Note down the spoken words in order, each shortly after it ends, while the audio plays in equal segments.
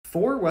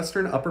4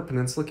 Western Upper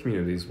Peninsula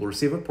communities will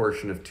receive a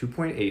portion of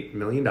 $2.8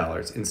 million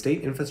in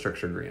state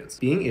infrastructure grants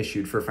being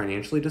issued for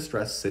financially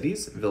distressed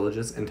cities,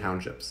 villages, and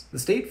townships. The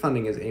state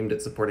funding is aimed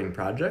at supporting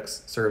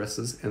projects,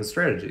 services, and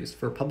strategies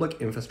for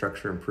public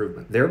infrastructure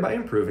improvement, thereby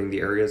improving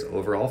the area's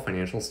overall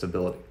financial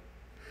stability.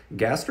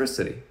 Gaastra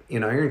City,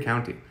 in Iron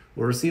County,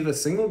 will receive a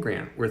single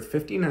grant worth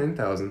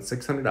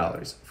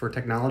 $59,600 for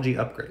technology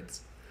upgrades.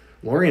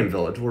 Laurium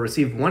Village will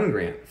receive 1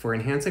 grant for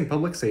enhancing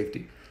public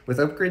safety, with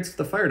upgrades to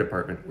the fire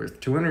department worth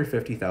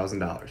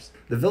 $250,000.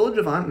 The village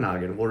of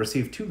Ontonagon will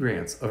receive 2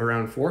 grants of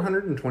around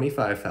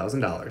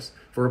 $425,000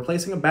 for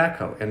replacing a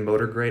backhoe and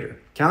motor grader.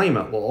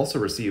 Calumet will also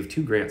receive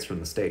 2 grants from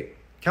the state.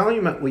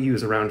 Calumet will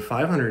use around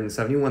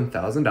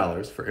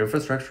 $571,000 for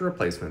infrastructure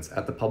replacements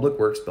at the Public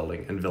Works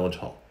Building and Village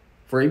Hall.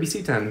 For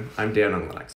ABC 10, I'm Dan on Linux.